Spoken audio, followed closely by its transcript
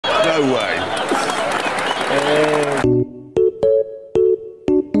No way.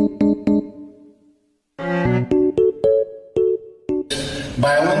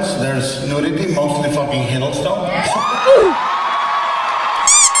 Violence, there's nudity, mostly fucking Hiddleston.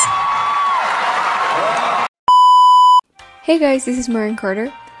 Hey guys, this is Marion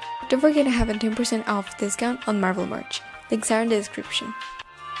Carter. Don't forget to have a 10% off discount on Marvel merch. Links are in the description.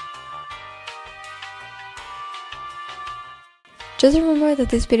 Just remember that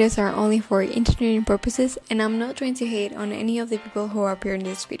these videos are only for entertaining purposes and I'm not trying to hate on any of the people who appear in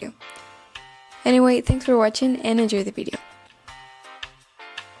this video. Anyway, thanks for watching and enjoy the video.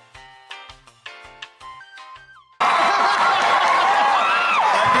 After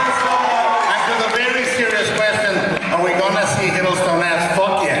the very serious question, are we gonna see Hiddleston ass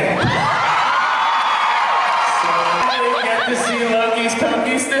fuck yet? So, we get to see Loki's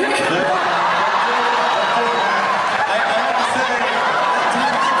cookie stick?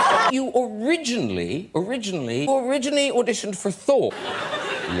 You originally auditioned for Thor.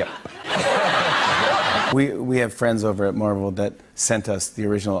 Yep. We have friends over at Marvel that sent us the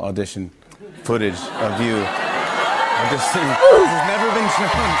original audition footage of you auditioning. This has never been shown.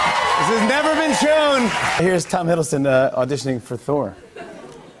 This has never been shown. Here's Tom Hiddleston auditioning for Thor.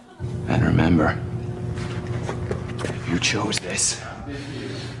 And remember, you chose this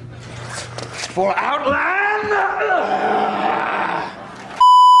for Outland!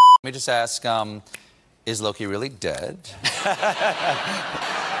 Let me just ask, is Loki really dead?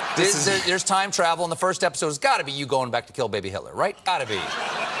 There's time travel, and the first episode has got to be you going back to kill baby Hitler, right? Gotta be.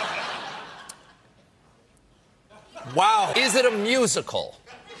 Wow. Is it a musical?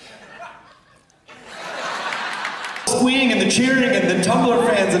 Squeeing and the cheering and the Tumblr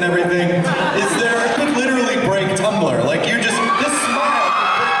fans and everything is there. It could literally break Tumblr. Like, you just smile.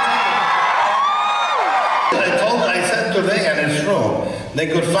 I said today, and it's true, they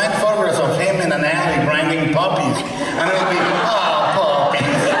could find photographs of him in an alley grinding puppies, and it would be, oh,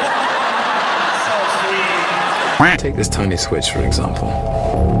 puppies. So sweet. Take this tiny switch, for example.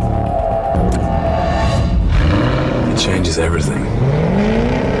 It changes everything.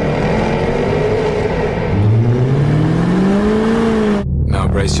 Now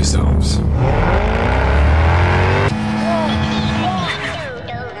brace yourselves.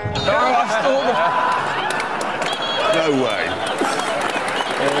 No way.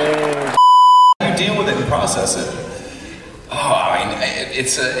 You deal with it and process it. Oh, I mean,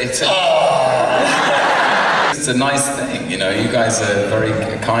 it's a nice thing, you know. You guys are very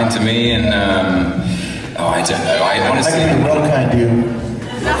kind to me, and oh, I don't know. I honestly, I can be real kind to you.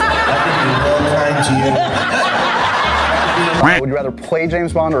 Would you rather play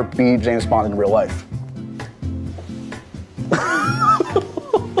James Bond or be James Bond in real life?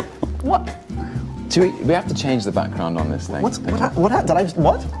 What? We have to change the background on this thing. What?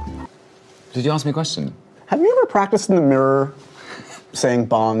 Did you ask me a question? Have you ever practiced in the mirror saying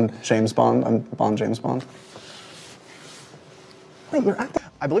Bond, James Bond, and Bond, James Bond? Wait, you're acting.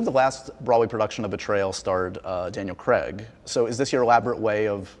 I believe the last Broadway production of Betrayal starred Daniel Craig. So is this your elaborate way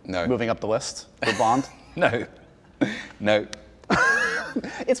of moving up the list for Bond? No. No.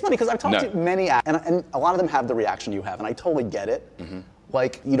 It's funny because I've talked to many actors, and a lot of them have the reaction you have, and I totally get it. Mm-hmm.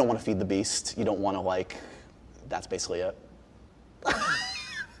 Like, you don't want to feed the beast. You don't want to, like, that's basically it.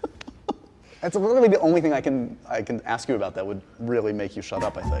 That's literally the only thing I can ask you about that would really make you shut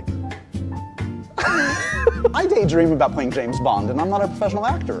up, I think. I daydream about playing James Bond, and I'm not a professional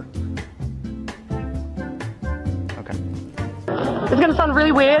actor. Okay. It's gonna sound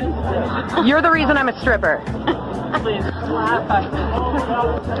really weird. You're the reason I'm a stripper.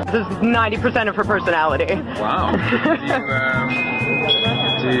 This is 90% of her personality. Wow.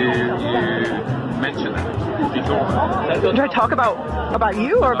 Do you mention that? Do I talk about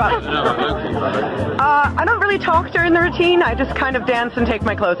you or about? No, about Loki. I don't really talk during the routine. I just kind of dance and take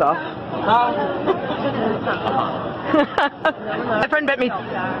my clothes off. My friend bet me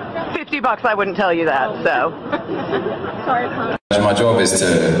 $50 I wouldn't tell you that. So. Sorry. My job is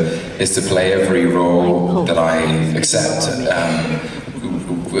to play every role that I accept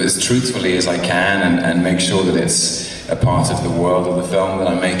as truthfully as I can, and make sure that it's a part of the world of the film that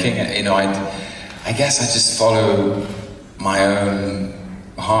I'm making. You know, I guess I just follow my own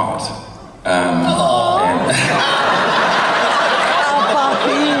heart.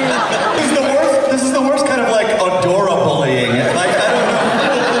 This is the worst kind of like adorabullying. Like, I don't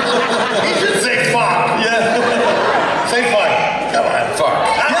know. You should say fuck. Yeah. Say fuck. Come on, fuck.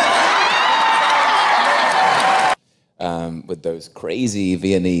 With those crazy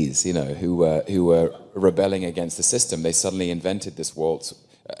Viennese, you know, who were rebelling against the system, they suddenly invented this waltz,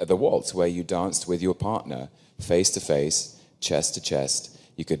 the waltz, where you danced with your partner face to face, chest to chest.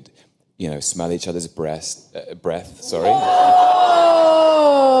 You could you know, smell each other's breath. Sorry. Oh!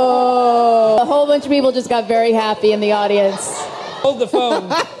 A whole bunch of people just got very happy in the audience. Hold the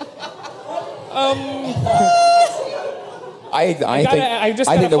phone. I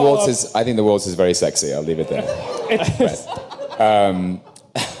think the waltz is very sexy. I'll leave it there.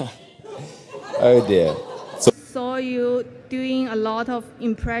 Oh dear. Saw you doing a lot of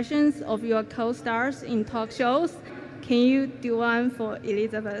impressions of your co-stars in talk shows. Can you do one for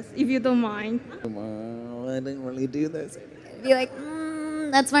Elizabeth, if you don't mind? Well, I didn't really do this. Be like,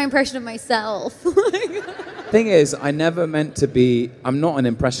 that's my impression of myself. Thing is, I never meant to be. I'm not an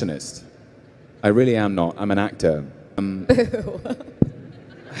impressionist. I really am not. I'm an actor.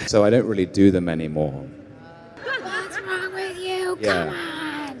 So I don't really do them anymore. What's wrong with you? Yeah. Come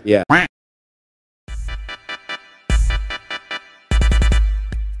on. Yeah.